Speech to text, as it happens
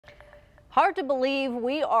Hard to believe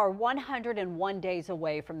we are 101 days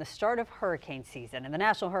away from the start of hurricane season, and the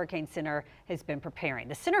National Hurricane Center has been preparing.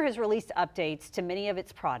 The center has released updates to many of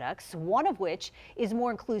its products, one of which is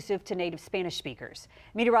more inclusive to native Spanish speakers.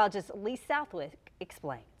 Meteorologist Lee Southwick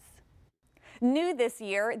explains. New this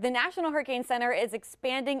year, the National Hurricane Center is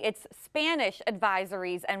expanding its Spanish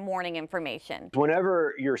advisories and warning information.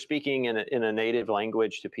 Whenever you're speaking in a native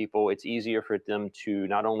language to people, it's easier for them to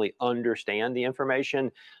not only understand the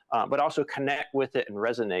information, but also connect with it and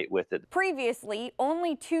resonate with it. Previously,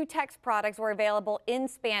 only 2 text products were available in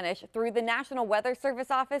Spanish through the National Weather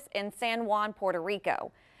Service office in San Juan, Puerto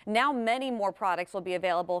Rico. Now many more products will be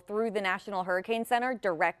available through the National Hurricane Center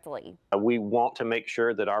directly. We want to make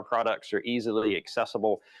sure that our products are easily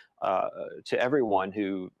accessible to everyone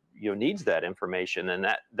who needs that information, and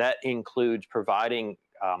that includes providing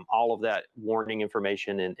all of that warning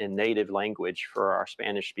information in native language for our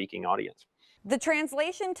Spanish-speaking audience. The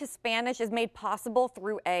translation to Spanish is made possible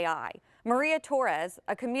through AI. Maria Torres,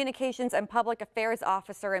 a communications and public affairs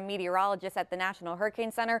officer and meteorologist at the National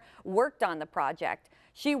Hurricane Center, worked on the project.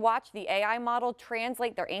 She watched the AI model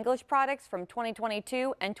translate their English products from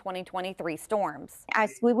 2022 and 2023 storms.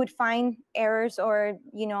 As we would find errors or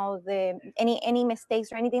any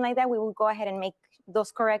mistakes or anything like that, we will go ahead and make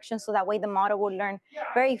those corrections so that way the model will learn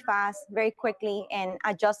very fast, very quickly, and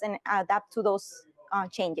adjust and adapt to those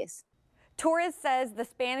changes. Torres says the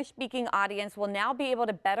Spanish-speaking audience will now be able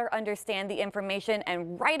to better understand the information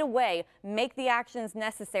and right away make the actions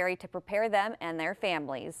necessary to prepare them and their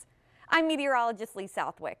families. I'm meteorologist Lee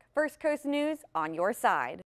Southwick. First Coast News on your side.